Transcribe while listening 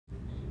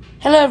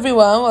Hello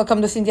everyone, welcome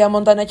to Cynthia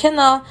Montana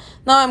channel.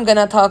 Now I'm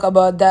gonna talk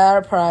about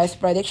Dar price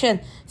prediction.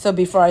 So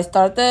before I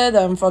started,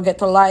 don't forget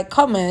to like,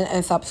 comment,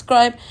 and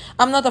subscribe.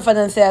 I'm not a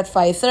financial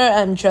advisor.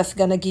 I'm just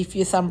gonna give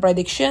you some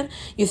prediction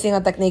using a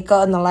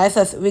technical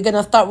analysis. We're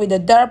gonna start with the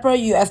Dar per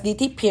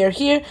USDT pair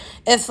here.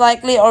 It's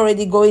likely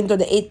already going to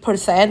the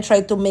 8%.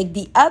 Try to make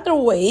the other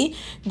way,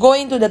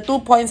 going to the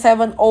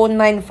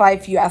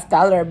 2.7095 US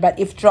dollar. But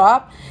if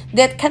drop,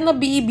 that cannot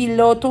be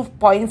below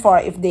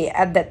 2.4. If they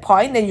at that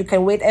point, then you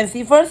can wait and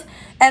see first.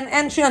 And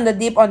entry on the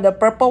dip on the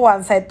purple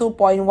one side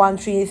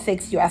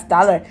 2.136 US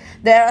dollar.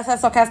 There is a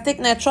stochastic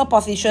natural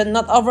position,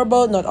 not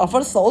overbought, not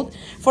oversold.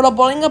 For the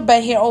Bollinger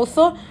Band here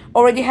also,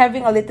 already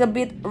having a little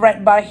bit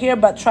red bar here,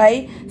 but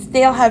try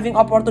still having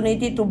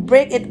opportunity to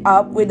break it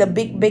up with a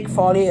big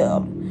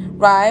volume.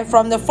 Right,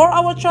 from the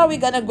 4-hour chart, we're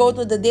gonna go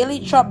to the daily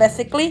chart.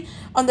 Basically,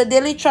 on the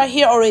daily chart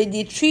here,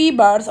 already 3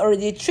 bars,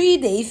 already 3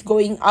 days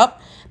going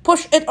up.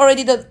 Push it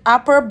already to the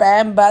upper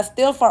band, but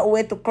still far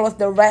away to close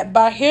the red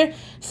bar here,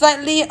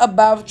 slightly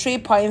above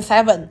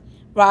 3.7.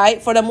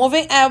 Right, for the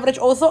moving average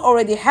also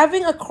already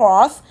having a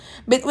cross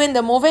between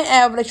the moving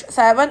average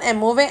 7 and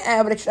moving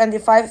average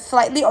 25,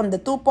 slightly on the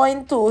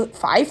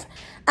 2.25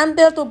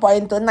 until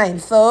 2.29.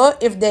 So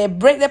if they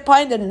break the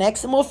point, the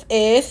next move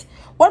is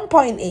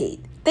 1.8.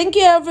 Thank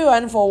you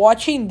everyone for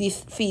watching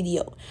this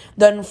video.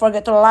 Don't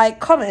forget to like,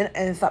 comment,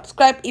 and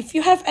subscribe. If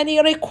you have any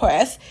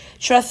requests,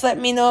 just let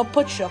me know.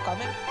 Put your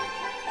comment.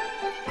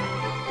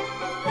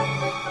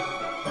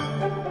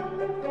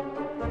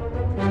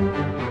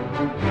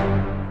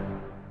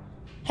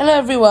 Hello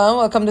everyone,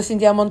 welcome to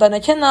Cynthia Montana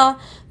channel.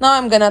 Now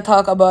I'm gonna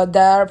talk about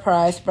Dar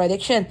price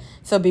prediction.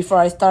 So before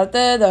I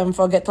started, don't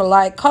forget to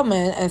like,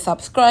 comment, and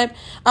subscribe.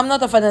 I'm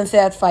not a financial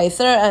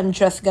advisor. I'm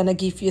just gonna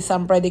give you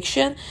some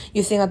prediction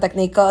using a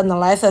technical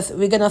analysis.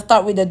 We're gonna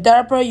start with the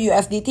Dar per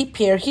USDT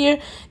pair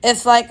here.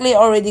 It's likely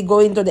already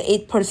going to the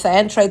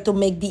 8%. Try to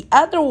make the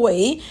other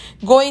way,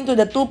 going to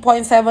the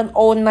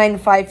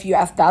 2.7095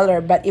 US dollar.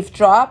 But if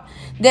drop,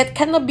 that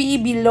cannot be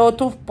below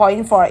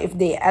 2.4. If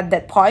they at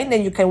that point,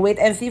 then you can wait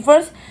and see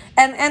first.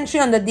 And entry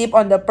on the dip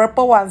on the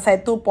purple one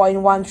side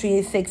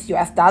 2.136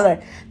 US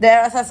dollar.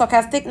 There is a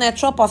stochastic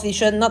natural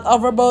position, not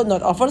overbought,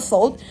 not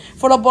oversold.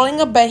 For the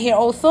Bollinger Band here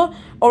also,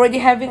 already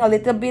having a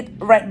little bit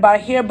red bar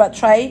here, but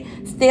try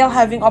still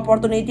having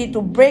opportunity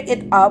to break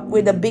it up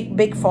with a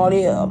big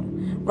volume.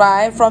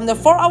 Right, from the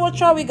 4-hour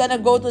chart, we're gonna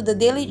go to the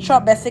daily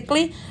chart.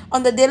 Basically,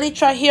 on the daily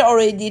chart here,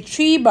 already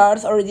 3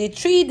 bars, already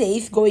 3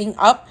 days going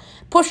up.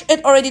 Push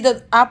it already to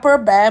the upper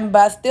band,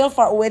 but still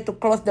far away to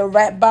close the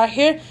red bar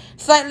here,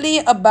 slightly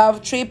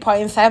above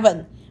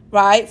 3.7.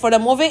 Right, for the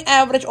moving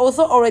average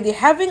also already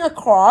having a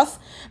cross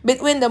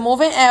between the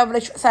moving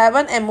average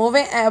 7 and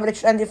moving average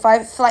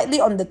 25,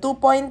 slightly on the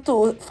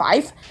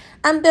 2.25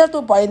 until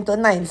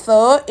 2.29.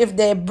 So if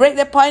they break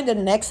the point, the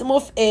next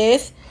move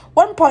is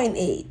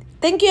 1.8.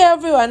 Thank you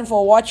everyone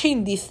for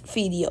watching this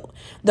video.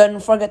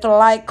 Don't forget to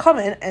like,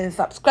 comment, and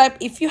subscribe.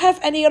 If you have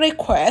any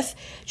requests,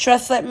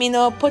 just let me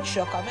know. Put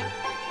your comment.